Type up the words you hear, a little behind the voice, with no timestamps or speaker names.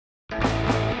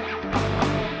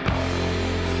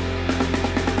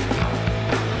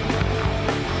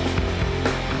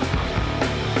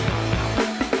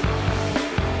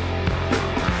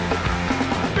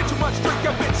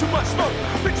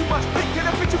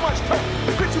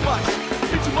much.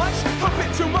 Bit too much, a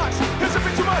bit too much. It's a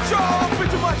bit too much, oh, a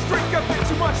bit too much. Drink a bit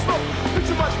too much, smoke. Bit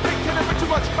too much, pink and a bit too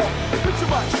much coke. Bit too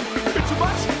much, bit too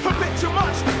much, a bit too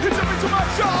much. It's a bit too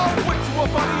much, oh, way too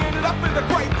much money ended up in the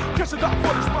grave. Guess that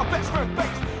what is my best friend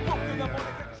face.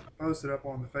 Posted up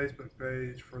on the Facebook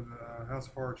page for the House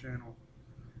of Horror channel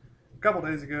a couple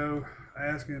days ago,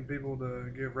 asking people to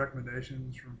give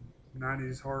recommendations from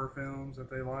 90s horror films that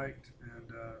they liked,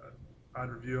 and I'd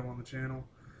review them on the channel.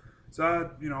 So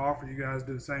I'd, offer you guys to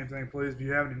do the same thing. Please, if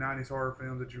you have any 90s horror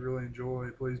films that you really enjoy,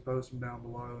 please post them down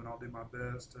below, and I'll do my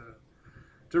best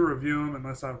to review them,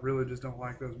 unless I really just don't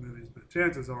like those movies. But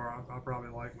chances are I'll probably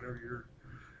like whatever you're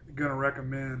gonna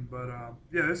recommend. But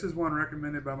yeah, this is one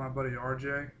recommended by my buddy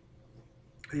RJ.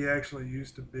 He actually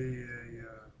used to be a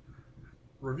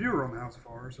reviewer on the House of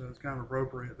Horror, so it's kind of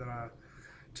appropriate that I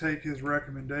take his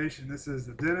recommendation. This is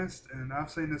The Dentist, and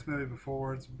I've seen this movie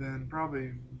before. It's been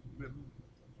probably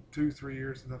 2-3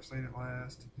 years since I've seen it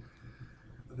last.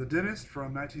 The Dentist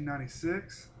from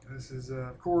 1996. This is,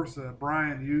 of course,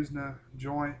 Brian Yuzna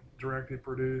joint, directed,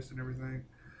 produced, and everything.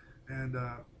 And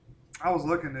I was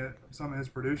looking at some of his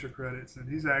producer credits, and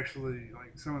he's actually,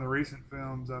 like, some of the recent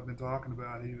films I've been talking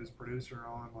about, he was producer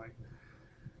on, like,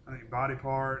 I think Body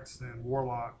Parts and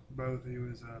Warlock, both. He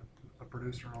was a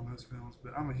producer on those films.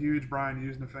 But I'm a huge Brian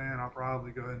Yuzna fan. I'll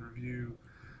probably go ahead and review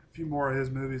a few more of his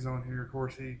movies on here. Of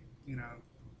course, he,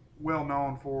 well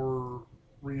known for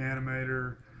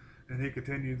Reanimator, and he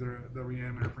continued the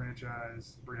Reanimator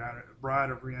franchise, Bride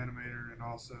of Reanimator, and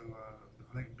also,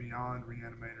 I think, Beyond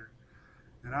Reanimator.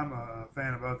 And I'm a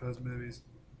fan of both those movies.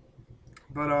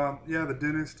 But yeah, The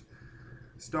Dentist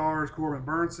stars Corbin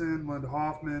Bernsen, Linda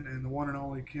Hoffman, and the one and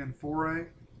only Ken Foree.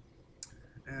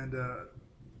 And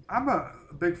I'm a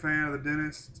big fan of The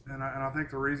Dentist, and I think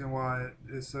the reason why it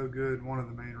is so good, one of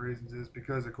the main reasons, is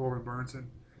because of Corbin Bernsen.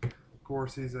 Of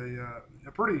course, he's a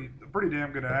pretty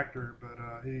damn good actor, but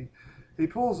he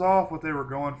pulls off what they were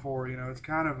going for. It's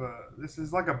kind of this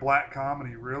is like a black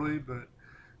comedy, really, but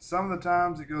some of the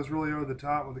times it goes really over the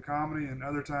top with the comedy, and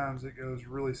other times it goes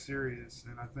really serious.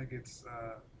 And I think it's,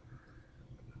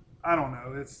 I don't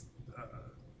know,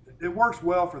 it works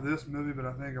well for this movie, but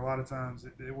I think a lot of times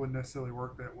it wouldn't necessarily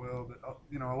work that well. But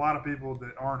a lot of people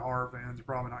that aren't horror fans are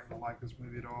probably not going to like this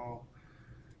movie at all.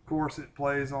 Of course, it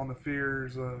plays on the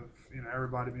fears of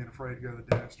everybody being afraid to go to the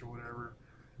dentist or whatever,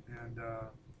 and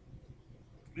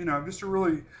just a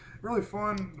really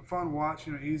fun watch.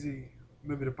 Easy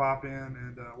movie to pop in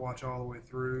and watch all the way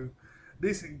through.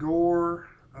 Decent gore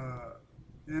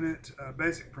in it.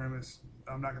 Basic premise.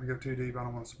 I'm not going to go too deep. I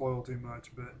don't want to spoil too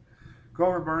much. But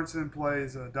Corbin Bernsen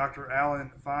plays Dr.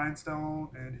 Alan Feinstone,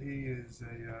 and he is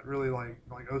a really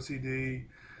like OCD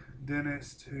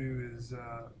dentist who is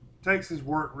takes his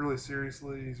work really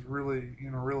seriously. He's really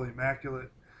really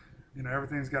immaculate.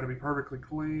 Everything's got to be perfectly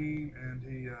clean, and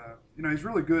he he's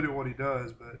really good at what he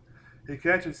does, but he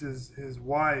catches his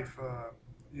wife,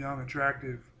 young,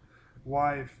 attractive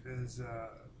wife, is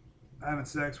having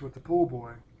sex with the pool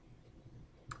boy.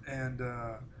 And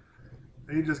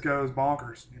he just goes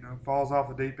bonkers, falls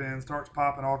off the deep end, starts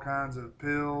popping all kinds of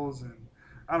pills, and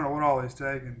I don't know what all he's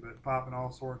taking, but popping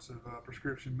all sorts of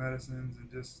prescription medicines,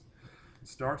 and just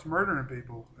starts murdering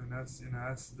people. And that's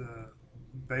the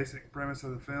basic premise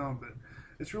of the film. But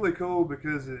it's really cool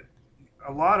because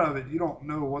a lot of it, you don't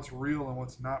know what's real and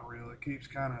what's not real. It keeps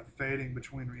kind of fading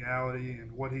between reality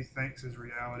and what he thinks is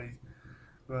reality.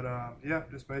 But yeah,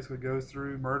 just basically goes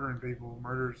through murdering people,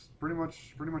 murders pretty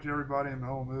much everybody in the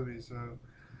whole movie. So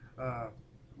a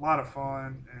lot of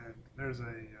fun, and there's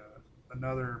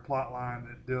another plot line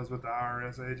that deals with the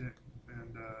IRS agent,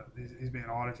 and he's being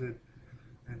audited,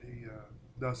 and he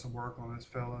does some work on this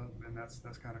fella, and that's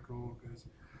kind of cool because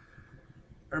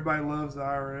everybody loves the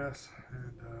IRS,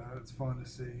 and it's fun to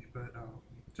see. But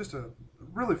just a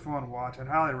really fun watch. I'd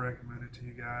highly recommend it to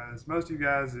you guys. Most of you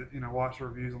guys that watch the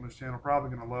reviews on this channel are probably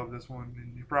going to love this one,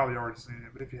 and you've probably already seen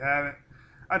it. But if you haven't,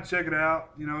 I'd check it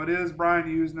out. It is Brian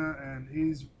Yuzna, and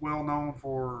he's well known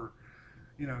for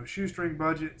shoestring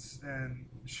budgets and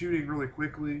shooting really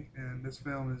quickly. And this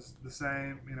film is the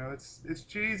same. It's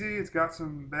cheesy. It's got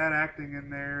some bad acting in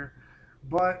there,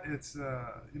 but it's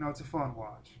it's a fun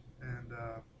watch. And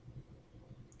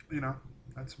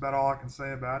that's about all I can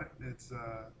say about it. It's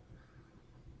a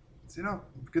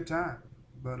good time.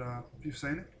 But if you've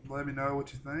seen it, let me know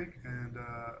what you think, and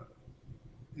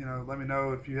let me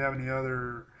know if you have any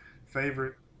other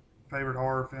favorite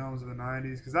horror films of the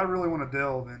 '90s, because I really want to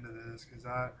delve into this, because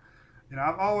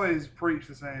I've always preached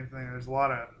the same thing. There's a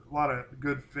lot of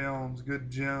good films, good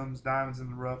gems, diamonds in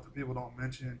the rough that people don't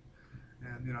mention,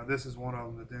 and this is one of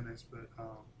them, The Dentist. But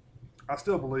I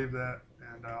still believe that,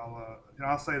 and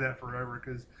I'll say that forever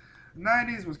because the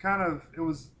 '90s was kind of it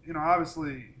was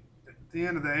obviously at the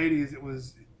end of the '80s it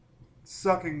was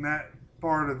sucking that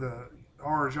part of the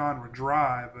horror genre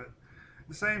dry, but at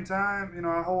the same time,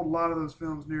 I hold a lot of those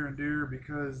films near and dear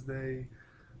because they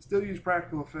still use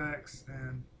practical effects,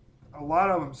 and a lot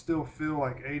of them still feel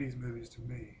like '80s movies to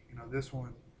me. This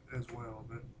one as well.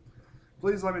 But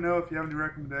please let me know if you have any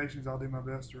recommendations. I'll do my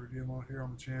best to review them all here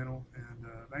on the channel. And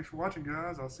thanks for watching,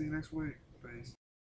 guys. I'll see you next week. Peace.